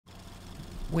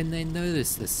When they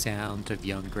noticed the sound of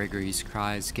young Gregory's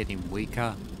cries getting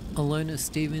weaker, Alona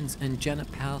Stevens and Janet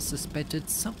Powell suspected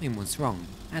something was wrong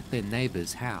at their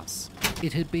neighbour's house.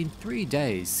 It had been 3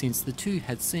 days since the two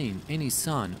had seen any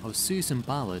sign of Susan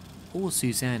Bartlett or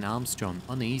Suzanne Armstrong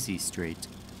on Easey Street,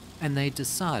 and they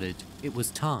decided it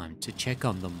was time to check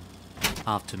on them.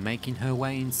 After making her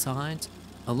way inside,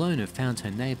 Alona found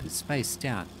her neighbours face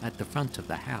down at the front of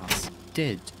the house,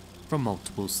 dead from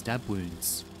multiple stab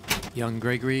wounds. Young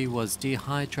Gregory was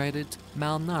dehydrated,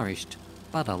 malnourished,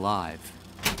 but alive.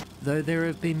 Though there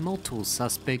have been multiple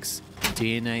suspects,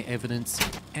 DNA evidence,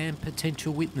 and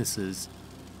potential witnesses,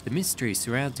 the mystery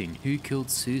surrounding who killed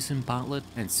Susan Bartlett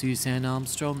and Suzanne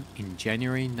Armstrong in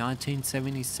January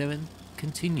 1977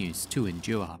 continues to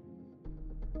endure.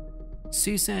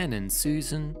 Suzanne and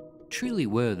Susan truly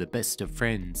were the best of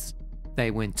friends.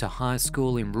 They went to high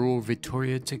school in rural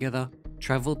Victoria together,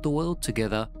 travelled the world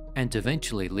together, and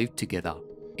eventually lived together.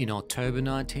 In October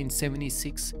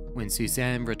 1976, when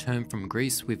Suzanne returned from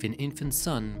Greece with an infant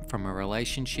son from a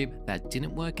relationship that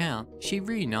didn't work out, she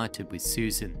reunited with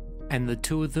Susan, and the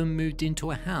two of them moved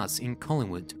into a house in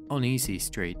Collingwood on Easey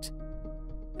Street.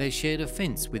 They shared a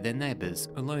fence with their neighbours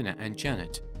Alona and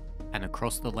Janet, and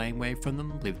across the laneway from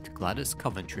them lived Gladys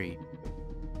Coventry.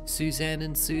 Suzanne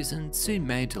and Susan soon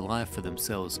made a life for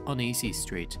themselves on Easey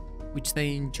Street, which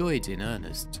they enjoyed in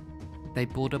earnest. They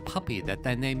bought a puppy that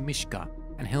they named Mishka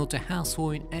and held a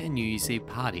housewarming and New Year's Eve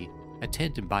party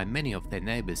attended by many of their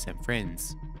neighbours and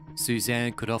friends.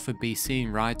 Suzanne could often be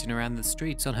seen riding around the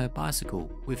streets on her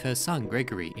bicycle with her son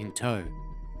Gregory in tow.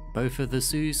 Both of the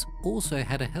Sues also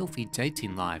had a healthy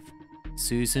dating life.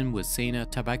 Susan was seen a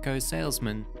tobacco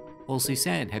salesman, while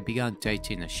Suzanne had begun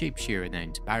dating a sheep shearer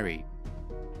named Barry.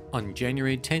 On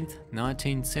January 10,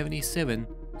 1977,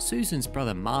 Susan's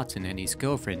brother Martin and his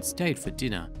girlfriend stayed for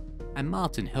dinner, and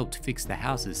Martin helped fix the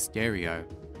house's stereo.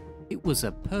 It was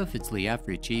a perfectly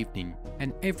average evening,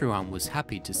 and everyone was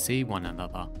happy to see one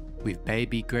another. With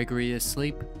baby Gregory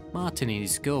asleep, Martin and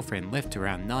his girlfriend left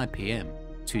around 9 PM.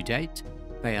 To date,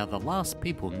 they are the last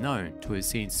people known to have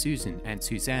seen Susan and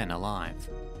Suzanne alive.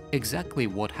 Exactly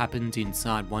what happened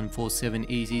inside 147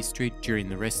 Easey Street during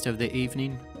the rest of the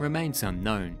evening remains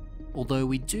unknown, although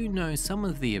we do know some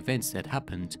of the events that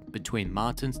happened between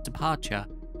Martin's departure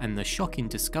and the shocking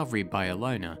discovery by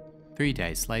Alona 3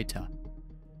 days later.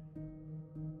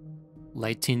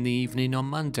 Late in the evening on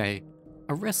Monday,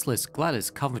 a restless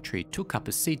Gladys Coventry took up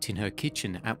a seat in her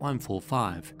kitchen at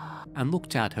 145 and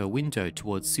looked out her window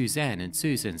towards Suzanne and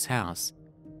Susan's house.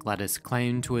 Gladys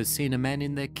claimed to have seen a man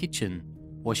in their kitchen,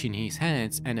 washing his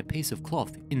hands and a piece of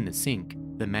cloth in the sink.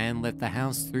 The man left the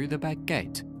house through the back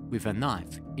gate with a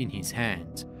knife in his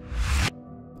hand.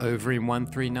 Over in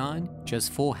 139,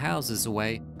 just 4 houses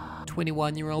away,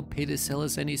 21-year-old Peter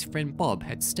Sellers and his friend Bob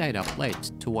had stayed up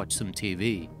late to watch some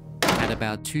TV. At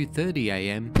about 2:30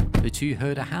 AM, the two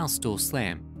heard a house door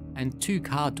slam and 2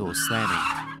 car doors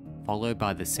slamming, followed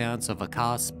by the sounds of a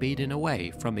car speeding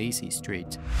away from Easey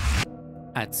Street.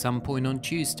 At some point on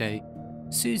Tuesday,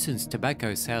 Susan's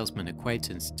tobacco salesman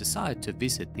acquaintance decided to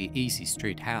visit the Easey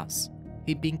Street house.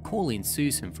 He'd been calling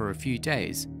Susan for a few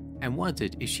days and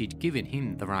wondered if she'd given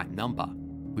him the right number.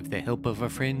 With the help of a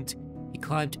friend, he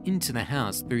climbed into the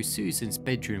house through Susan's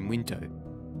bedroom window,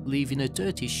 leaving a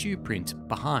dirty shoe print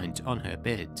behind on her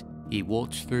bed. He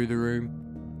walked through the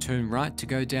room, turned right to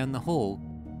go down the hall,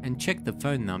 and checked the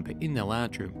phone number in the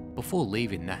lounge room before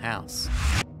leaving the house.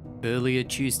 Earlier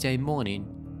Tuesday morning,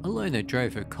 Alona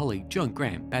drove her colleague John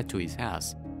Grant back to his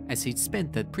house, as he'd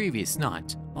spent the previous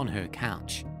night on her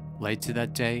couch. Later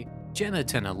that day,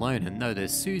 Janet and Alona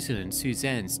noticed Susan and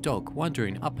Suzanne's dog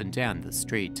wandering up and down the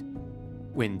street.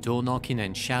 When door knocking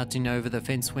and shouting over the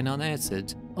fence went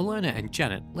unanswered, Alona and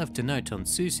Janet left a note on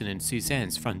Susan and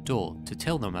Suzanne's front door to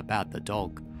tell them about the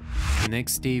dog. The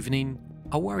next evening,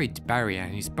 a worried Barry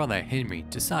and his brother Henry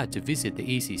decided to visit the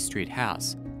Easey Street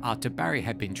house after Barry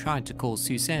had been trying to call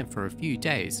Suzanne for a few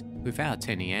days without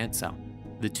any answer.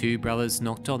 The two brothers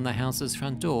knocked on the house's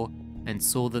front door and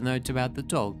saw the note about the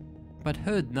dog, but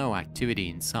heard no activity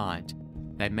inside.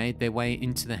 They made their way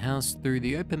into the house through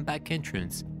the open back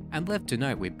entrance and left a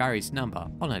note with Barry's number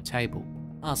on a table,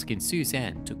 asking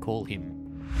Suzanne to call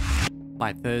him.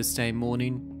 By Thursday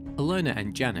morning, Alona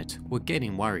and Janet were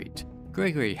getting worried.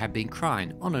 Gregory had been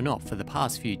crying on and off for the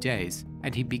past few days,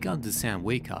 and he'd begun to sound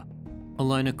weaker.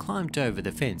 Alona climbed over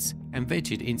the fence and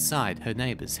ventured inside her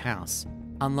neighbour's house.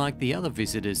 Unlike the other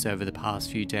visitors over the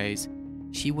past few days,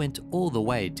 she went all the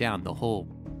way down the hall.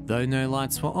 Though no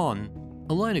lights were on,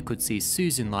 Alona could see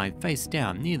Susan lying face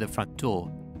down near the front door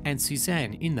and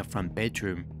Suzanne in the front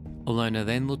bedroom. Alona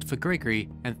then looked for Gregory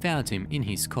and found him in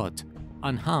his cot,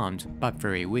 unharmed but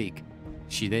very weak.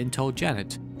 She then told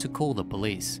Janet to call the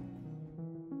police.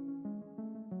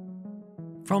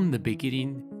 From the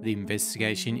beginning, the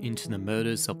investigation into the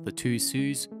murders of the two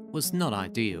Sues was not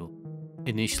ideal.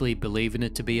 Initially believing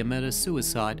it to be a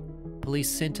murder-suicide, police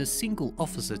sent a single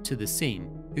officer to the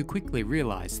scene who quickly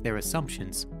realised their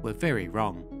assumptions were very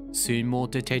wrong. Soon more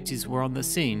detectives were on the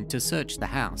scene to search the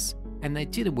house, and they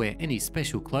didn't wear any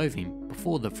special clothing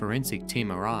before the forensic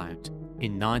team arrived.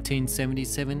 In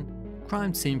 1977,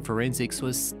 crime scene forensics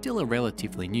was still a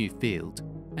relatively new field,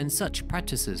 and such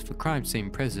practices for crime scene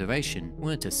preservation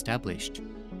weren't established.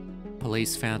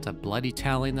 Police found a bloody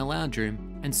towel in the lounge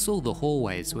room and saw the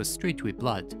hallways were streaked with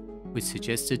blood, which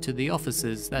suggested to the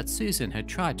officers that Susan had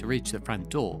tried to reach the front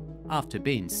door after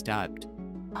being stabbed.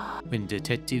 When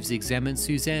detectives examined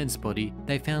Suzanne's body,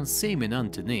 they found semen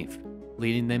underneath,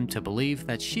 leading them to believe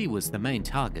that she was the main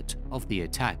target of the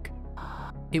attack.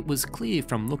 It was clear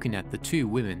from looking at the two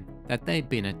women that they'd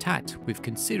been attacked with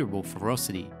considerable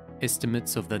ferocity.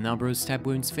 Estimates of the number of stab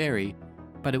wounds vary,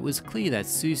 but it was clear that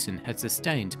Susan had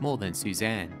sustained more than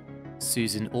Suzanne.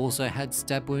 Susan also had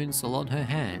stab wounds along her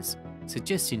hands,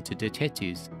 suggesting to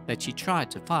detectives that she tried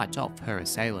to fight off her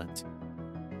assailant.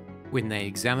 When they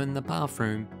examined the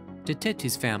bathroom,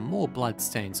 detectives found more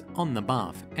bloodstains on the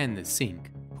bath and the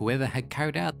sink. Whoever had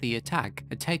carried out the attack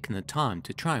had taken the time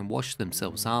to try and wash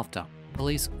themselves after.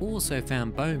 Police also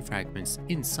found bone fragments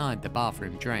inside the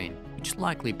bathroom drain, which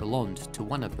likely belonged to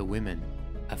one of the women.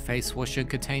 A face washer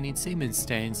containing semen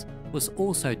stains was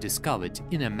also discovered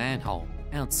in a manhole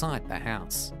outside the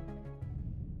house.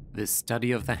 The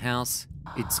study of the house,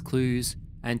 its clues,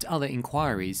 and other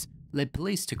inquiries led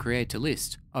police to create a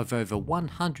list of over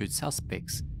 100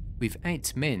 suspects, with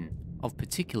 8 men of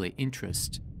particular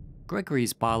interest.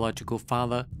 Gregory's biological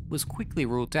father was quickly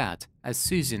ruled out as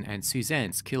Susan and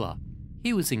Suzanne's killer.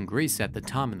 He was in Greece at the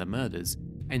time of the murders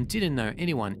and didn't know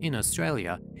anyone in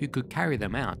Australia who could carry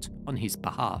them out on his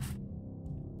behalf.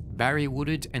 Barry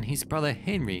Woodard and his brother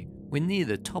Henry were near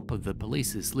the top of the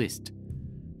police's list.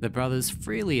 The brothers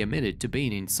freely admitted to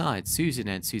being inside Susan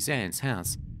and Suzanne's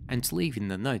house and leaving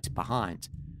the note behind,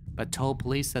 but told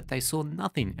police that they saw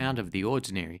nothing out of the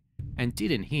ordinary and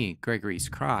didn't hear Gregory's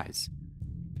cries.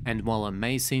 And while it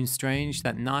may seem strange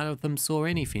that neither of them saw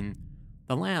anything,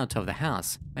 the layout of the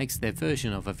house makes their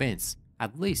version of events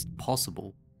at least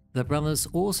possible. The brothers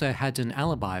also had an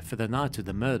alibi for the night of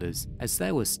the murders, as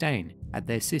they were staying at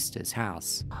their sister's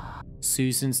house.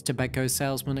 Susan's tobacco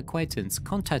salesman acquaintance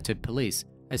contacted police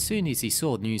as soon as he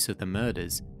saw news of the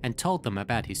murders and told them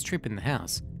about his trip in the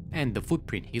house and the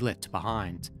footprint he left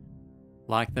behind.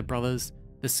 Like the brothers,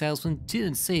 the salesman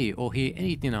didn't see or hear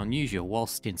anything unusual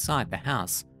whilst inside the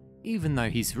house, even though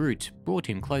his route brought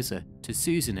him closer to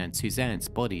Susan and Suzanne's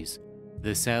bodies.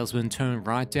 The salesman turned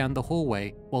right down the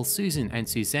hallway while Susan and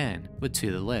Suzanne were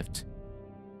to the left.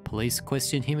 Police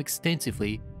questioned him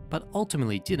extensively, but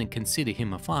ultimately didn't consider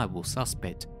him a viable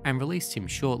suspect and released him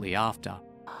shortly after.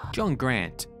 John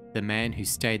Grant, the man who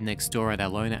stayed next door at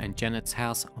Alona and Janet's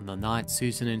house on the night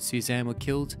Susan and Suzanne were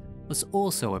killed, was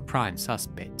also a prime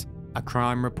suspect. A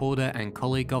crime reporter and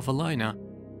colleague of Alona,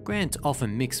 Grant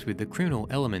often mixed with the criminal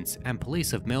elements and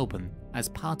police of Melbourne as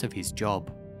part of his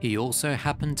job. He also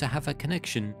happened to have a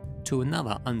connection to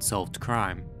another unsolved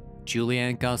crime.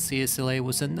 Julianne Garcia-Sele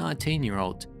was a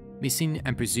 19-year-old, missing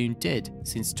and presumed dead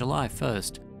since July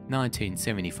 1st,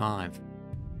 1975.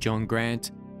 John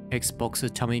Grant, ex-boxer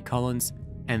Tommy Collins,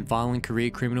 and violent career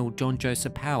criminal John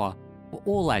Joseph Power were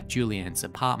all at Julianne's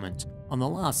apartment on the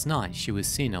last night she was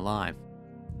seen alive.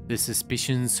 The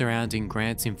suspicions surrounding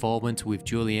Grant's involvement with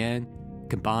Julianne,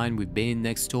 combined with being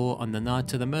next door on the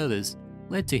night of the murders,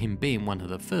 led to him being one of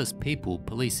the first people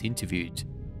police interviewed.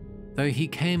 Though he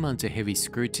came under heavy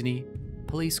scrutiny,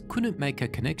 police couldn't make a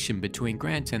connection between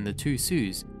Grant and the two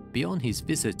Sues beyond his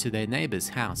visit to their neighbour's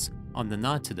house on the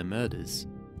night of the murders.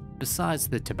 Besides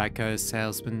the tobacco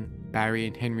salesman, Barry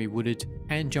and Henry Woodard,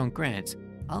 and John Grant,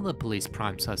 other police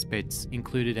prime suspects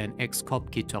included an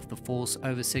ex-cop kicked off the force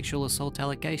over sexual assault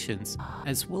allegations,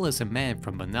 as well as a man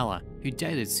from Manila who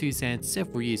dated Suzanne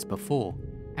several years before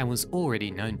and was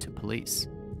already known to police.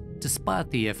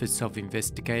 Despite the efforts of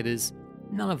investigators,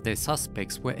 none of their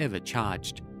suspects were ever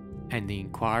charged, and the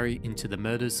inquiry into the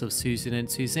murders of Susan and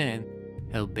Suzanne,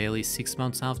 held barely 6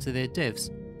 months after their deaths,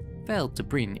 failed to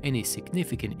bring any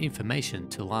significant information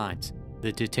to light.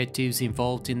 The detectives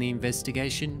involved in the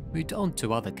investigation moved on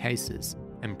to other cases,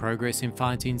 and progress in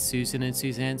finding Susan and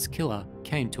Suzanne's killer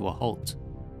came to a halt.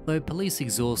 Though police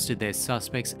exhausted their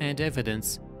suspects and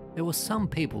evidence, there were some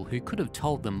people who could have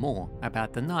told them more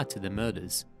about the night of the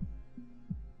murders.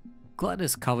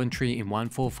 Gladys Coventry in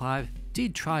 145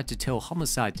 did try to tell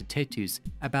homicide detectives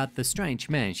about the strange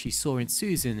man she saw in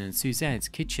Susan and Suzanne's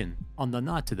kitchen on the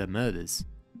night of the murders.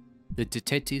 The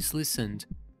detectives listened,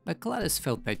 but Gladys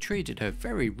felt they treated her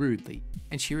very rudely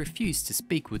and she refused to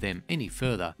speak with them any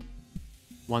further.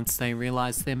 Once they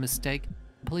realised their mistake,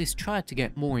 police tried to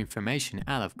get more information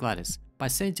out of Gladys by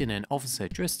sending an officer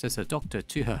dressed as a doctor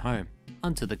to her home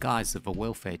under the guise of a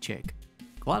welfare check.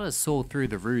 Gladys saw through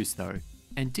the ruse though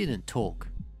and didn't talk.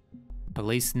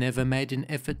 Police never made an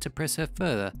effort to press her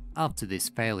further after this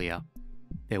failure.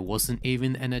 There wasn't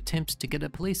even an attempt to get a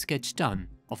police sketch done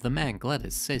of the man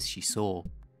Gladys says she saw.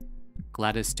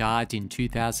 Gladys died in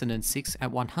 2006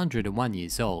 at 101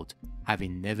 years old,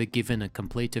 having never given a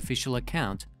complete official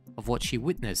account of what she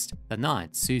witnessed the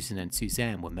night Susan and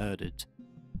Suzanne were murdered.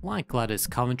 Like Gladys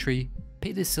Coventry,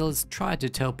 Peter Sellers tried to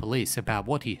tell police about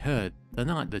what he heard the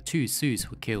night the two Sues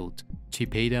were killed. To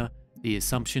Peter, the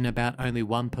assumption about only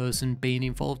one person being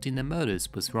involved in the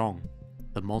murders was wrong.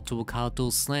 The multiple car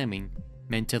doors slamming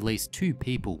meant at least two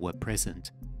people were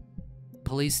present.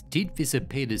 Police did visit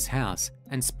Peter's house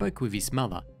and spoke with his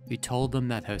mother, who told them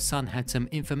that her son had some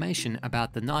information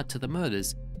about the night of the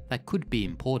murders that could be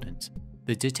important.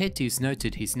 The detectives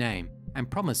noted his name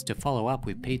and promised to follow up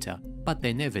with Peter, but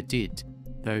they never did.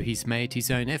 Though he's made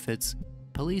his own efforts,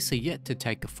 police are yet to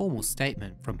take a formal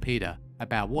statement from Peter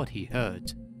about what he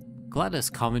heard. Gladys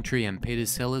Coventry and Peter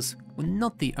Sellers were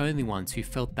not the only ones who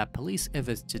felt that police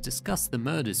efforts to discuss the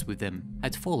murders with them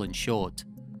had fallen short.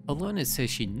 Alona says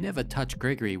she never touched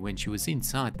Gregory when she was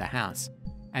inside the house,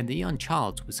 and the young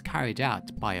child was carried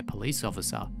out by a police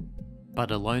officer. But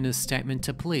Alona's statement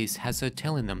to police has her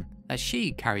telling them that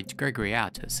she carried Gregory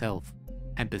out herself.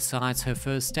 And besides her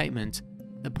first statement,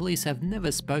 the police have never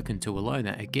spoken to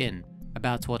Alona again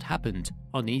about what happened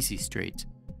on Easey Street.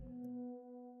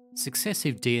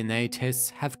 Successive DNA tests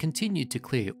have continued to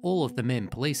clear all of the men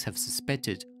police have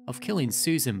suspected of killing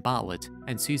Susan Bartlett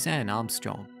and Suzanne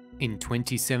Armstrong. In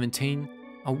 2017,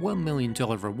 a $1 million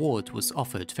reward was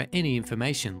offered for any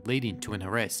information leading to an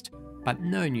arrest, but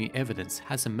no new evidence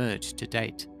has emerged to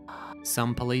date.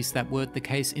 Some police that worked the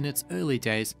case in its early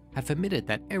days have admitted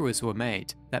that errors were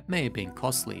made that may have been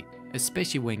costly,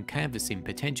 especially when canvassing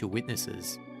potential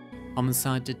witnesses.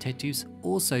 Homicide detectives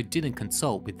also didn't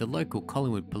consult with the local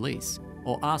Collingwood police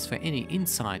or ask for any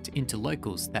insight into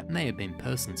locals that may have been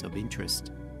persons of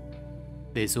interest.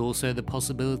 There's also the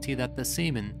possibility that the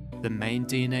semen, the main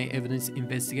DNA evidence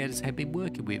investigators had been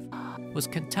working with, was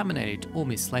contaminated or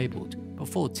mislabeled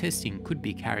before testing could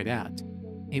be carried out.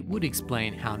 It would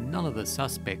explain how none of the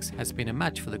suspects has been a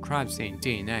match for the crime scene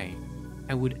DNA,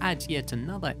 and would add yet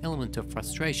another element of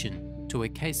frustration to a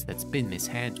case that's been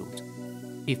mishandled.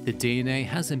 If the DNA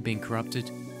hasn't been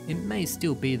corrupted, it may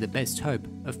still be the best hope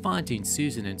of finding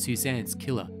Susan and Suzanne's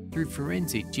killer through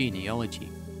forensic genealogy.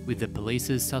 With the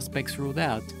police's suspects ruled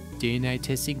out, DNA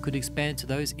testing could expand to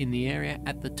those in the area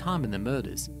at the time of the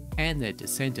murders and their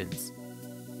descendants.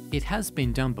 It has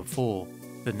been done before.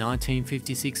 The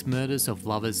 1956 murders of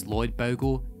lovers Lloyd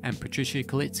Bogle and Patricia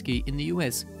Koletsky in the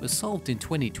US were solved in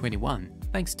 2021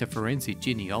 thanks to forensic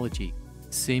genealogy.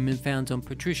 Semen found on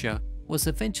Patricia was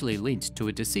eventually linked to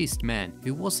a deceased man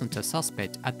who wasn't a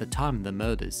suspect at the time of the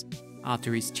murders,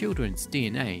 after his children's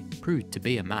DNA proved to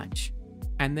be a match.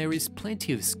 And there is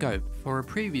plenty of scope for a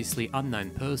previously unknown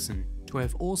person to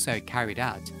have also carried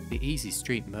out the Easey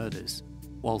Street murders.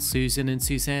 While Susan and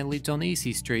Suzanne lived on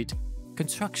Easey Street,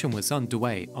 construction was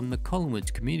underway on the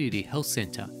Collingwood Community Health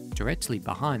Centre directly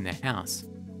behind their house.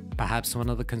 Perhaps one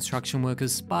of the construction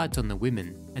workers spied on the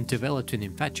women and developed an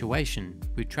infatuation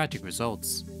with tragic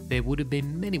results. There would have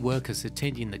been many workers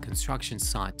attending the construction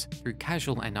site through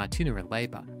casual and itinerant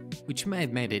labour, which may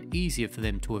have made it easier for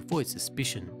them to avoid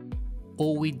suspicion.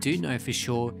 All we do know for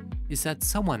sure is that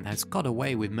someone has got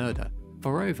away with murder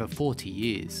for over 40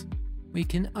 years. We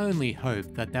can only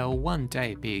hope that they will one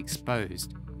day be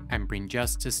exposed and bring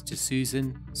justice to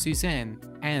Susan, Suzanne,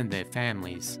 and their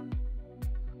families.